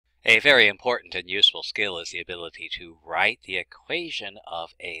A very important and useful skill is the ability to write the equation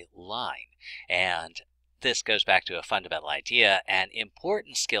of a line. And this goes back to a fundamental idea. An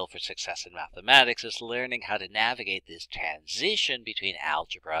important skill for success in mathematics is learning how to navigate this transition between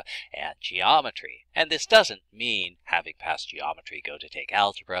algebra and geometry. And this doesn't mean having passed geometry go to take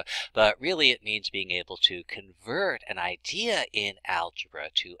algebra, but really it means being able to convert an idea in algebra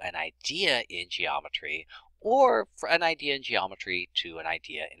to an idea in geometry, or an idea in geometry to an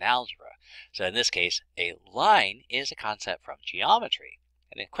idea in algebra. So in this case, a line is a concept from geometry.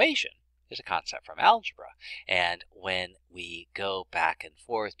 An equation is a concept from algebra. And when we go back and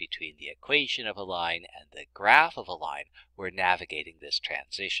forth between the equation of a line and the graph of a line, we're navigating this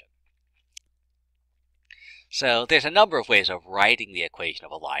transition. So there's a number of ways of writing the equation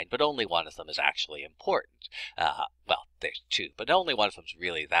of a line, but only one of them is actually important. Well, there's two, but only one of them is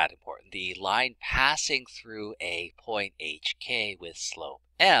really that important. The line passing through a point hk with slope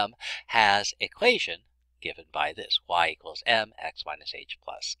m has equation given by this: y equals m, x minus h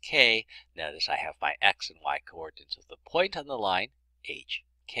plus k. Notice I have my x and y coordinates of the point on the line,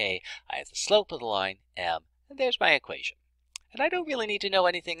 hk. I have the slope of the line, m, and there's my equation. And I don't really need to know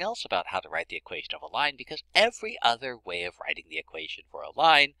anything else about how to write the equation of a line, because every other way of writing the equation for a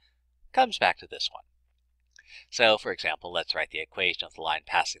line comes back to this one. So, for example, let's write the equation of the line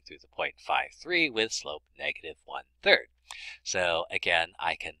passing through the point 5, 3 with slope negative 1/3. So again,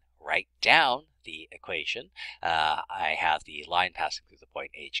 I can write down the equation. I have the line passing through the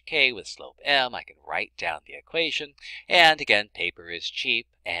point hk with slope m. I can write down the equation. And again, paper is cheap,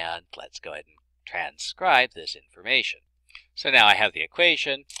 and let's go ahead and transcribe this information. So now I have the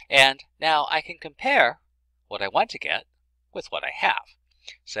equation, and now I can compare what I want to get with what I have.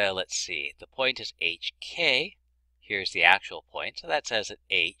 So let's see, the point is hk. Here's the actual point, so that says that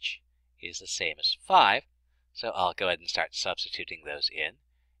h is the same as 5. So I'll go ahead and start substituting those in.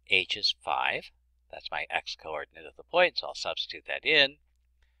 H is 5. That's my x coordinate of the point, so I'll substitute that in.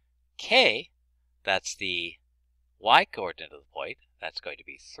 K, that's the y coordinate of the point. That's going to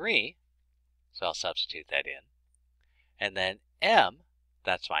be 3. So I'll substitute that in. And then m,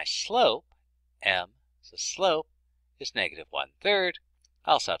 that's my slope. M, the slope, is negative 1/3.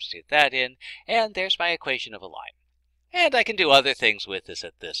 I'll substitute that in, and there's my equation of a line. And I can do other things with this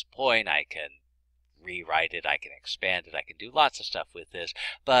at this point. I can rewrite it, I can expand it, I can do lots of stuff with this,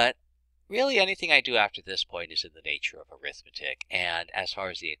 but really anything I do after this point is in the nature of arithmetic. And as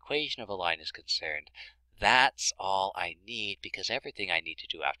far as the equation of a line is concerned, that's all I need, because everything I need to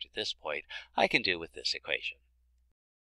do after this point I can do with this equation.